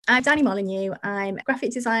I'm Dani Molyneux. I'm a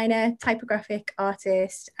graphic designer, typographic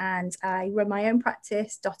artist, and I run my own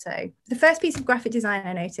practice, Dotto. The first piece of graphic design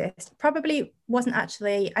I noticed probably wasn't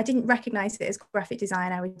actually, I didn't recognize it as graphic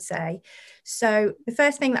design, I would say. So the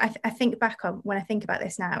first thing that I think back on when I think about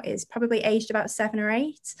this now is probably aged about 7 or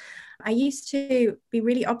 8. I used to be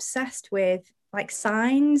really obsessed with like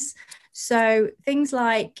signs. So things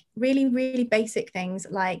like really, really basic things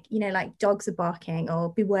like, like dogs are barking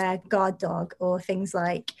or beware guard dog, or things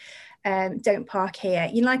like don't park here,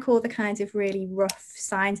 like all the kinds of really rough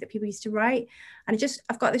signs that people used to write. And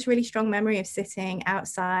I've got this really strong memory of sitting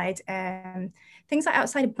outside, things like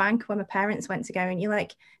outside a bank when my parents went to go and you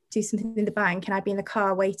like do something in the bank, and I'd be in the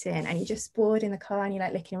car waiting, and you're just bored in the car and you're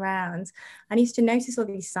like looking around. And I used to notice all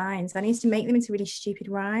these signs, and I used to make them into really stupid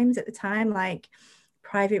rhymes at the time, like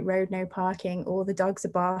private road, no parking, or the dogs are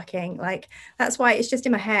barking. Like, that's why it's just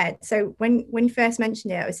in my head. So when you first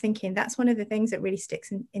mentioned it, I was thinking that's one of the things that really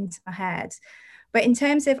sticks into my head. But in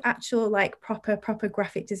terms of actual like proper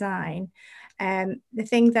graphic design, the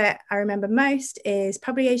thing that I remember most is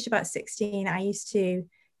probably aged about 16. I used to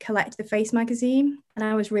collect the Face magazine, and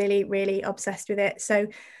I was really, really obsessed with it. So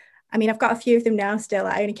I mean, I've got a few of them now still.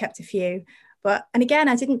 I only kept a few. And again,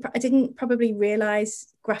 I didn't probably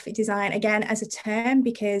realize graphic design again as a term,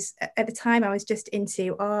 because at the time I was just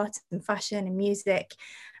into art and fashion and music.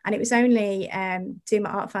 And it was only doing my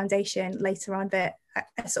art foundation later on that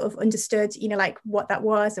I sort of understood, like what that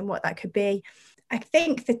was and what that could be. I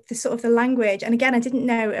think that the sort of the language, and again, I didn't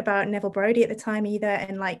know about Neville Brody at the time either.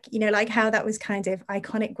 And like, like how that was kind of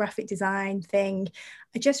iconic graphic design thing.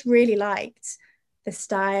 I just really liked the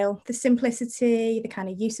style, the simplicity, the kind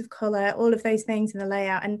of use of color, all of those things in the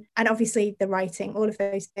layout, and obviously the writing, all of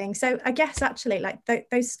those things. So I guess actually like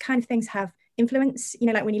those kind of things have influence,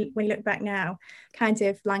 like when you look back now, kind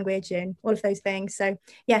of language and all of those things. So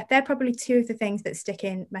yeah, they're probably two of the things that stick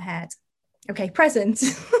in my head. Okay, present.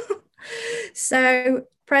 So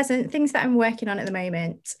present, things that I'm working on at the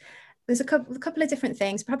moment. There's a couple of different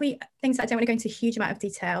things, probably things that I don't want to go into a huge amount of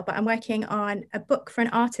detail, but I'm working on a book for an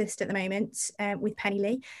artist at the moment with Penny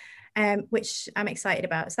Lee, which I'm excited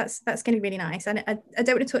about. So that's going to be really nice. And I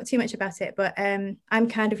don't want to talk too much about it, but I'm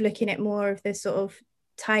kind of looking at more of the sort of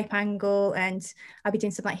type angle, and I'll be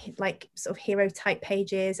doing some like sort of hero type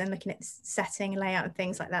pages and looking at setting and layout and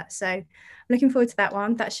things like that. So I'm looking forward to that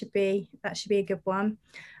one. That should be a good one.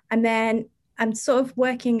 And then I'm sort of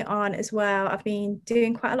working on as well, I've been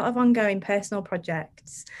doing quite a lot of ongoing personal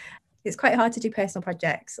projects. It's quite hard to do personal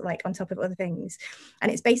projects like on top of other things.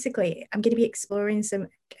 And it's basically, I'm going to be exploring some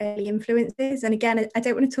early influences. And again, I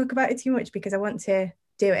don't want to talk about it too much because I want to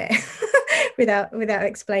do it without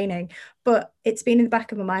explaining. But it's been in the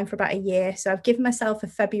back of my mind for about a year. So I've given myself a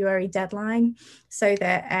February deadline so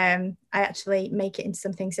that I actually make it into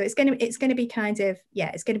something. So it's going to be kind of,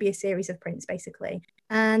 it's going to be a series of prints basically.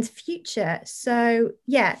 And future. So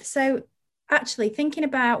actually thinking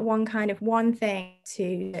about one thing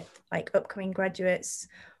to like upcoming graduates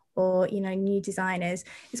or new designers,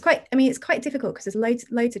 it's quite difficult because there's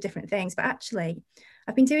loads of different things. But actually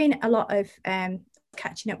I've been doing a lot of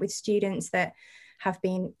catching up with students that have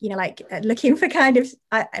been looking for kind of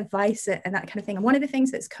advice and that kind of thing. And one of the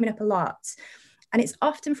things that's coming up a lot, and it's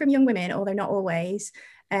often from young women, although not always,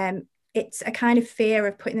 it's a kind of fear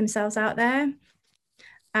of putting themselves out there.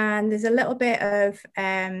 And there's a little bit of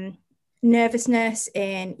nervousness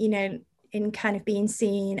in kind of being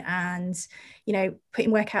seen and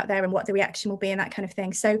putting work out there and what the reaction will be and that kind of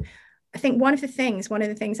thing. So I think one of the things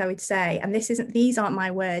I would say, and these aren't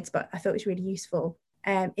my words, but I thought it was really useful,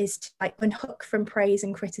 is to like unhook from praise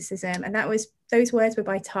and criticism. And those words were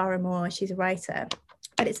by Tara Moore. She's a writer.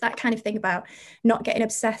 But it's that kind of thing about not getting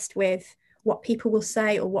obsessed with what people will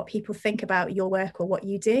say or what people think about your work or what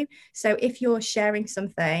you do. So if you're sharing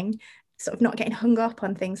something, sort of not getting hung up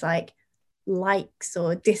on things like likes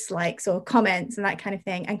or dislikes or comments and that kind of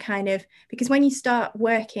thing. And kind of, because when you start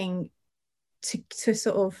working to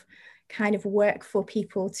sort of kind of work for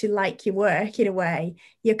people to like your work in a way,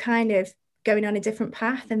 you're kind of going on a different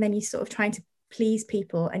path, and then you're sort of trying to please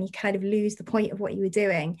people and you kind of lose the point of what you were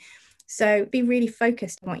doing. So be really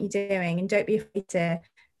focused on what you're doing, and don't be afraid to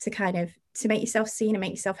kind of to make yourself seen and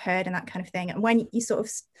make yourself heard and that kind of thing. And when you sort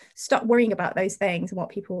of stop worrying about those things and what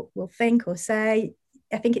people will think or say,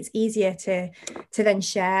 I think it's easier to then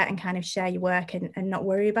share and kind of share your work and not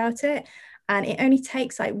worry about it. And it only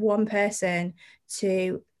takes like one person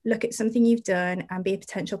to look at something you've done and be a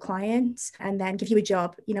potential client and then give you a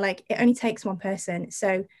job. Like it only takes one person.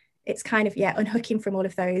 So it's kind of, unhooking from all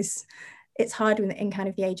of those. It's hard in kind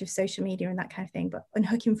of the age of social media and that kind of thing, but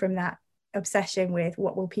unhooking from that obsession with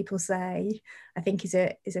what will people say, I think is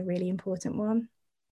a really important one.